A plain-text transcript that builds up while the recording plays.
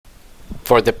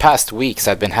For the past weeks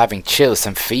I'd been having chills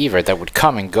and fever that would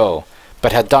come and go,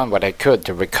 but had done what I could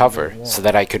to recover so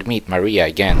that I could meet Maria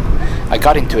again. I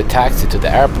got into a taxi to the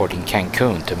airport in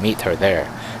Cancun to meet her there,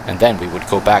 and then we would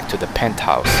go back to the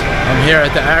Penthouse. I'm here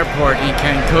at the airport in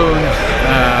Cancun,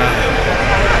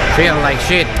 feeling like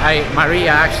shit.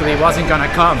 Maria actually wasn't gonna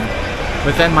come,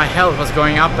 but then my health was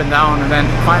going up and down, and then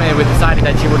finally we decided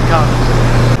that she would come.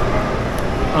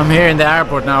 I'm here in the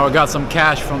airport now. I got some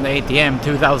cash from the ATM,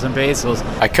 2,000 pesos.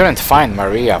 I couldn't find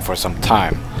Maria for some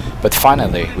time, but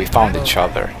finally we found each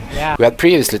other. Yeah. We had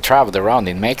previously traveled around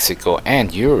in Mexico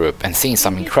and Europe and seen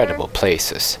some incredible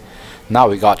places. Now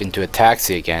we got into a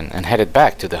taxi again and headed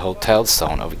back to the hotel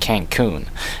zone of Cancun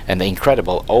and the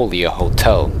incredible Oleo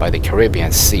hotel by the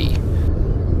Caribbean Sea.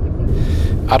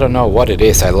 I don't know what it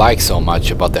is I like so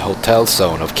much about the hotel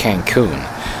zone of Cancun.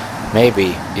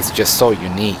 Maybe it's just so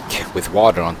unique, with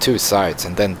water on two sides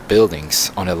and then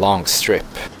buildings on a long strip.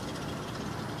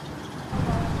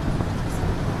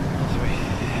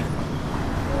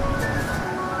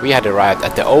 We had arrived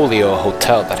at the Oleo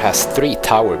hotel that has 3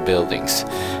 tower buildings,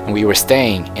 and we were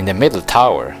staying in the middle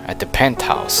tower at the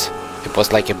Penthouse. It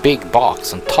was like a big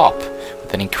box on top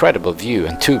with an incredible view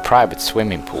and 2 private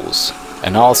swimming pools,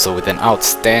 and also with an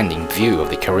outstanding view of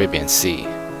the Caribbean Sea.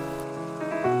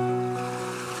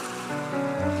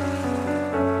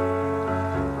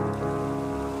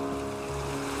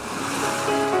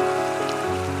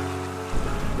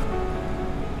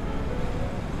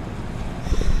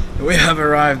 We have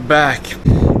arrived back.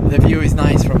 The view is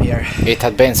nice from here. It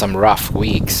had been some rough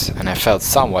weeks and I felt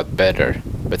somewhat better,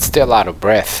 but still out of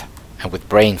breath and with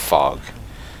brain fog.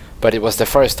 But it was the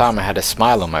first time I had a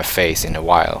smile on my face in a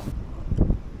while.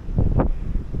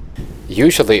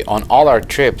 Usually on all our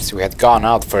trips we had gone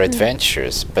out for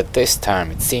adventures, but this time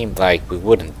it seemed like we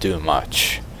wouldn't do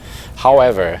much.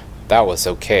 However, that was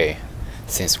okay,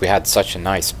 since we had such a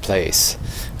nice place,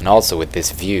 and also with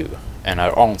this view and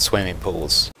our own swimming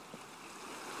pools.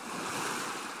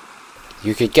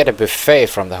 You could get a buffet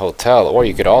from the hotel, or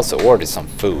you could also order some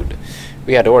food.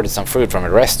 We had ordered some food from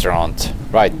a restaurant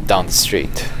right down the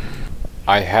street.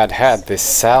 I had had this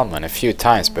salmon a few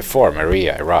times before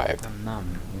Maria arrived.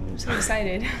 I'm so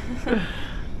excited.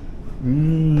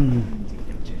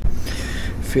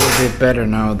 Feel a bit better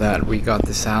now that we got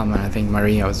the salmon. I think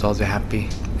Maria was also happy.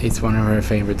 It's one of her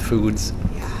favorite foods.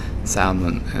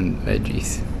 Salmon and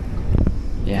veggies.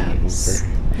 Yeah. Yes.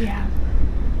 Yeah.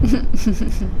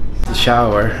 The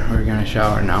shower. We're gonna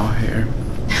shower now here.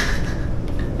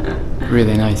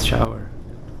 Really nice shower.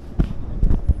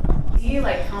 See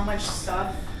like how much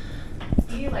stuff.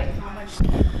 See like how much.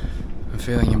 I'm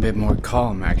feeling a bit more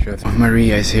calm actually.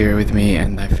 Maria is here with me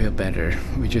and I feel better.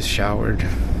 We just showered.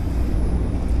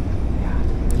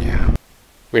 Yeah.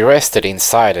 We rested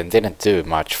inside and didn't do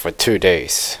much for 2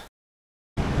 days.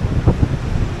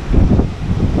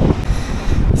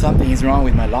 Something is wrong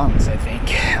with my lungs, I think.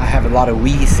 I have a lot of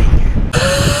wheezing.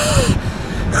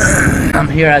 I'm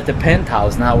here at the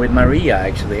Penthouse now with Maria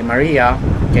actually. Maria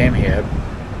came here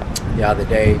the other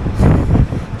day.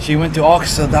 She went to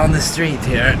Oxo down the street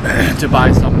here to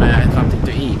buy some something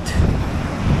to eat.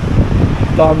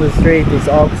 Down the street is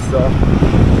Oxo.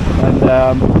 And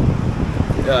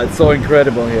yeah, it's so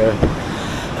incredible here.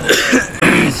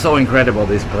 It's so incredible,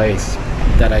 this place,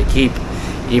 that I keep,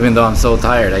 even though I'm so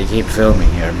tired, I keep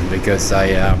filming here because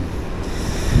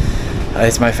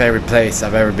it's my favorite place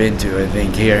I've ever been to, I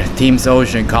think, here. Team's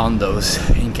Ocean Condos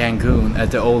in Cancun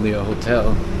at the Oleo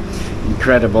Hotel.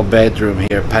 Incredible bedroom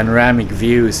here, panoramic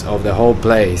views of the whole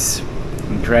place.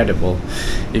 Incredible.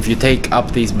 If you take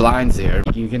up these blinds here,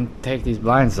 you can take these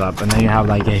blinds up and then you have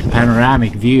like a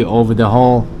panoramic view over the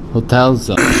whole hotel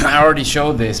zone. I already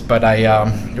showed this, but I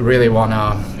really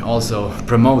wanna also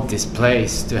promote this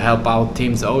place to help out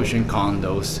Team's Ocean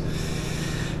Condos.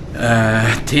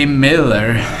 Tim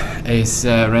Miller is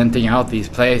renting out these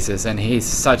places and he's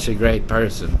such a great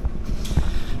person.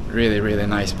 Really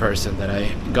nice person that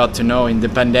I got to know in the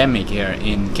pandemic here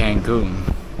in Cancun.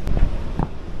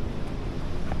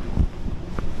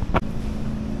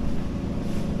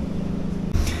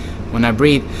 When I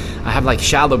breathe, I have like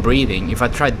shallow breathing. If I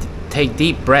try to take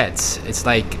deep breaths, it's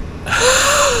like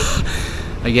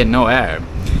I get no air.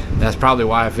 That's probably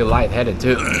why I feel lightheaded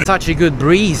too. Such a good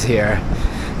breeze here.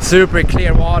 Super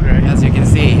clear water, as you can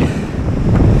see.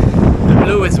 The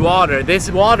bluest water.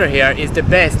 This water here is the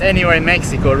best anywhere in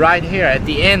Mexico, right here at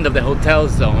the end of the hotel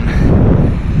zone.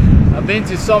 I've been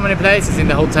to so many places in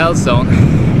the hotel zone.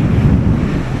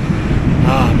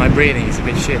 Ah, my breathing is a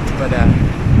bit shit, but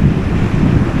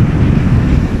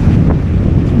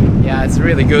yeah, it's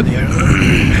really good here.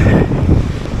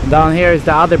 Down here is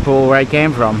the other pool where I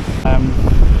came from.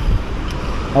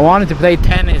 I wanted to play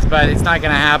tennis, but it's not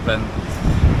gonna happen.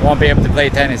 I won't be able to play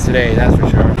tennis today, that's for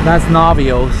sure. That's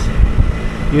Navios.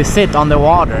 You sit on the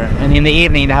water, and in the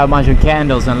evening they have a bunch of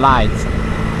candles and lights.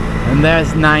 And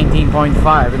there's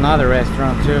 19.5, another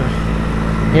restaurant too.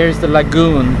 Here's the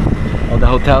lagoon of the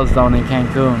hotel zone in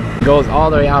Cancun. It goes all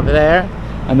the way up there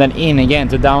and then in again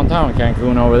to downtown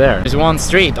Cancun over there. There's one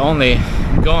street only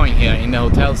going here in the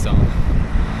hotel zone.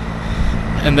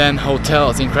 And then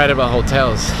hotels, incredible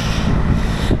hotels.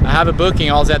 I have a booking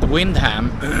also at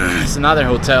Windham. It's another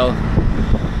hotel.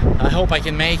 I hope I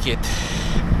can make it.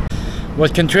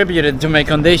 What contributed to my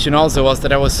condition also was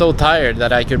that I was so tired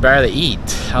that I could barely eat.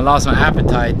 I lost my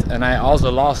appetite, and I also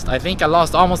lost, I think I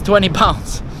lost almost 20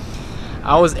 pounds.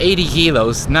 I was 80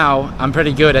 kilos. Now I'm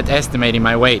pretty good at estimating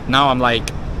my weight. Now I'm like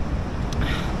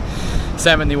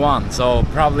 71, so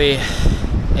probably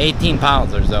 18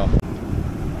 pounds or so.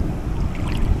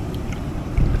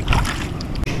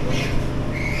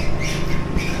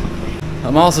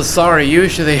 I'm also sorry,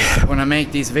 usually when I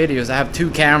make these videos I have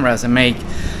 2 cameras and make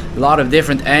a lot of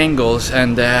different angles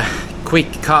and quick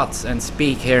cuts and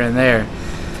speak here and there,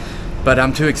 but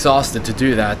I'm too exhausted to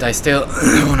do that. I still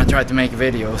want to try to make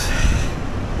videos.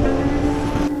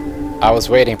 I was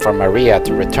waiting for Maria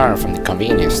to return from the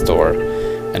convenience store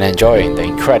and enjoying the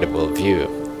incredible view.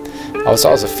 I was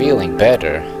also feeling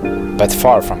better, but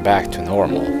far from back to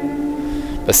normal,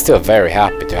 but still very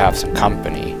happy to have some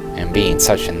company and be in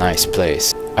such a nice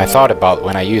place. I thought about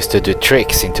when I used to do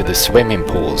tricks into the swimming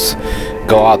pools,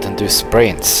 go out and do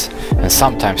sprints, and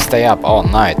sometimes stay up all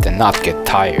night and not get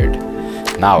tired.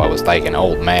 Now I was like an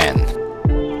old man.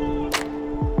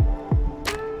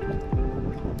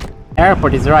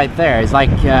 Airport is right there. It's like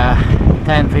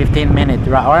 10-15 minute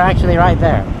drive, or actually right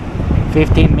there.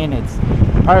 15 minutes.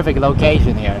 Perfect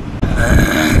location here.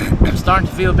 I'm starting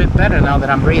to feel a bit better now that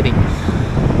I'm breathing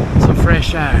some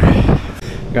fresh air.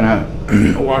 Gonna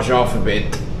wash off a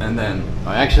bit and then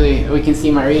actually we can see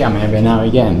Maria maybe now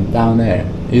again down there.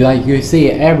 You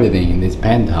see everything in this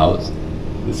penthouse.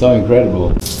 It's so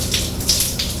incredible.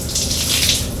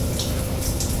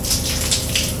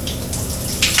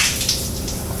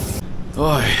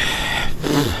 Boy.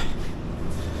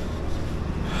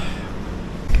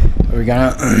 We're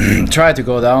gonna try to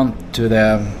go down to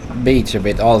the beach a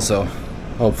bit also,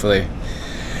 hopefully,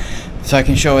 so I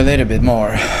can show a little bit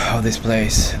more of this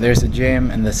place. There's a gym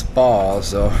and the spa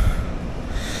also,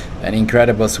 an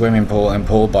incredible swimming pool and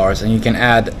pool bars, and you can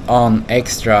add on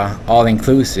extra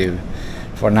all-inclusive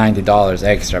for $90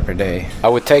 extra per day. I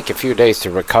would take a few days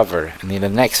to recover, and in the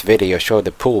next video show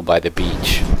the pool by the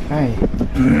beach. Hi.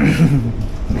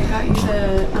 I got you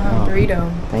the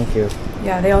burrito. Thank you.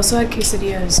 Yeah, they also had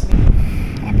quesadillas.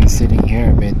 I've been sitting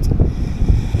here a bit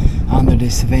under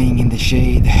this thing in the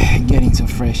shade, getting some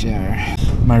fresh air.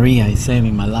 Maria is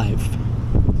saving my life.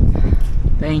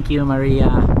 Thank you, Maria.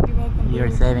 You're welcome.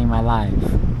 You're saving my life.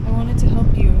 I wanted to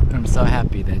help you. I'm so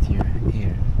happy that you're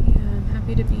here. Yeah, I'm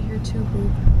happy to be here too,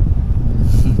 boob.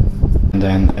 And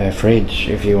then a fridge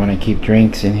if you want to keep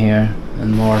drinks in here,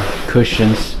 and more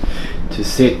cushions to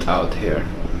sit out here.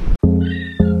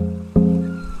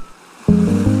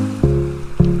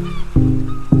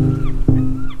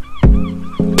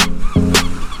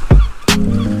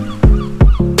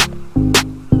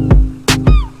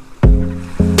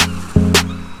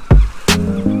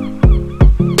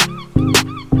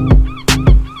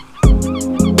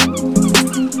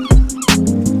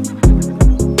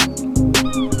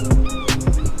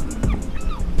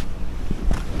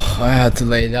 I had to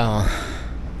lay down.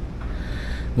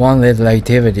 One little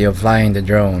activity of flying the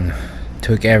drone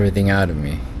took everything out of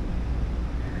me.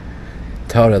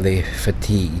 Totally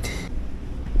fatigued.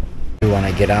 You want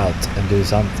to get out and do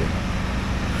something,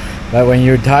 but when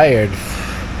you're tired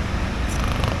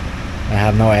and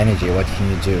have no energy, what can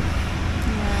you do?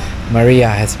 Yeah. Maria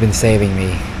has been saving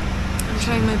me. I'm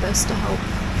trying my best to help.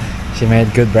 She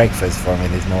made good breakfast for me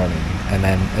this morning, and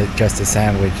then just a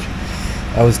sandwich.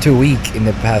 I was too weak in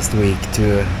the past week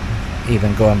to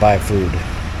even go and buy food,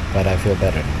 but I feel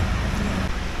better.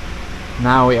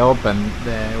 Now we open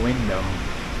the window.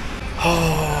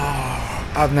 Oh,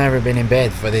 I've never been in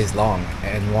bed for this long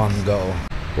in one go.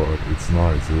 But it's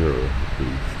nice here at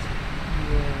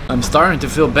least. I'm starting to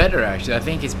feel better actually. I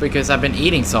think it's because I've been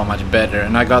eating so much better,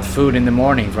 and I got food in the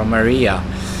morning from Maria.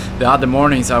 The other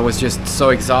mornings I was just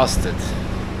so exhausted.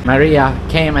 Maria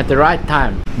came at the right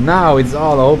time. Now it's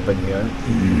all open here.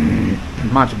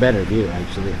 Much better view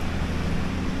actually.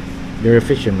 You're a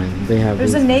fisherman. They have.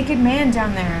 There's a naked man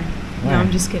down there. Where? No,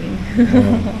 I'm just kidding.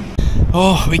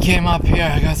 Oh, we came up here.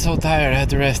 I got so tired. I had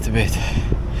to rest a bit.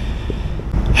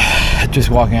 Just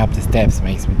walking up the steps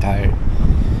makes me tired.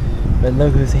 But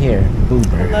look who's here,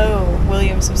 Boober. Hello,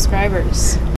 William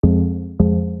subscribers.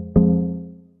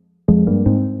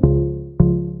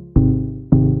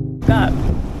 Up.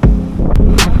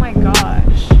 Oh my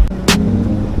gosh.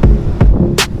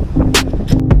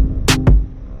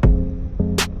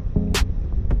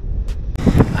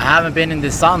 I haven't been in the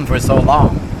sun for so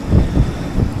long,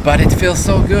 but it feels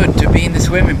so good to be in the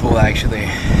swimming pool actually,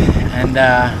 and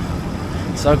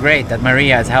so great that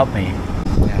Maria has helped me.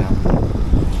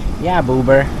 Yeah,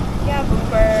 Boober. Yeah,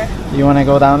 Boober. You want to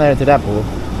go down there to that pool?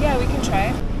 Yeah, we can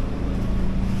try.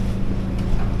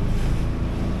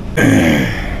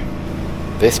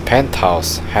 This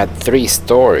penthouse had 3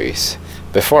 stories.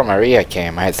 Before Maria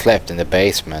came, I had slept in the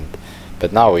basement,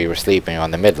 but now we were sleeping on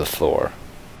the middle floor.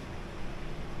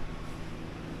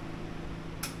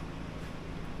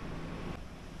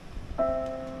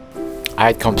 I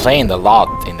had complained a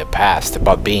lot in the past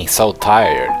about being so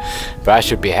tired, but I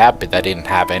should be happy that I didn't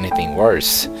have anything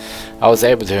worse. I was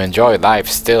able to enjoy life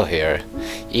still here,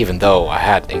 even though I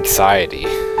had anxiety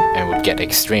and would get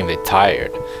extremely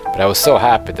tired, but I was so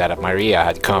happy that Maria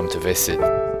had come to visit.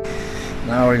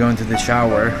 Now we're going to the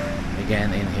shower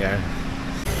again in here.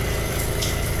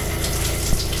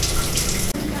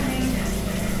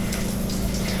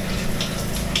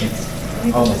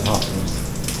 It's almost hot.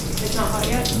 It's not hot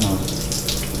yet? No.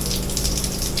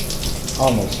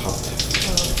 Almost hot.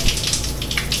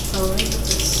 Oh, look at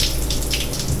this.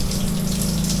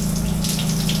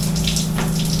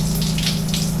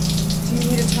 Do you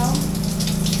need a towel?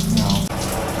 No.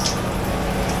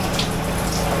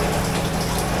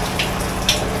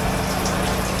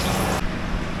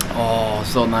 Oh,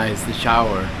 so nice, the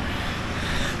shower.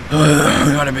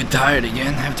 I'm gonna be tired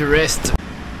again, have to rest.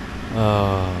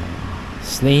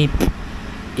 Sleep,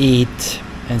 eat,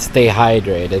 and stay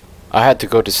hydrated. I had to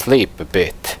go to sleep a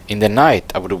bit. In the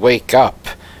night I would wake up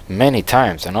many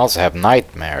times and also have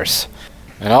nightmares.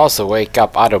 And also wake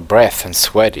up out of breath and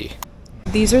sweaty.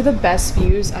 These are the best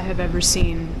views I have ever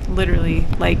seen, literally,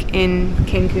 like in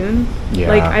Cancun. Yeah,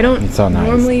 like I don't it's so nice.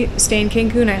 normally stay in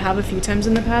Cancun. I have a few times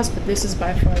in the past, but this is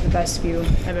by far the best view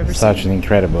I've ever seen. Such an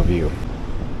incredible view.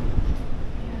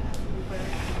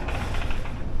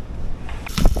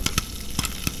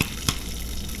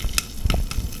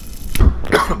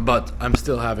 But I'm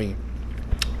still having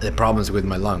the problems with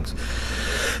my lungs.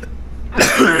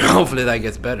 Hopefully that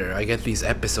gets better. I get these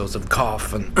episodes of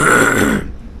cough and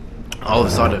all of a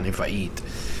sudden if I eat.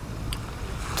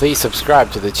 Please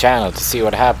subscribe to the channel to see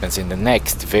what happens in the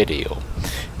next video.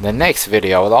 In the next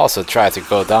video I will also try to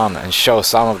go down and show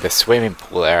some of the swimming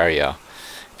pool area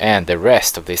and the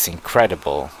rest of this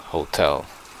incredible hotel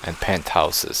and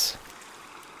penthouses.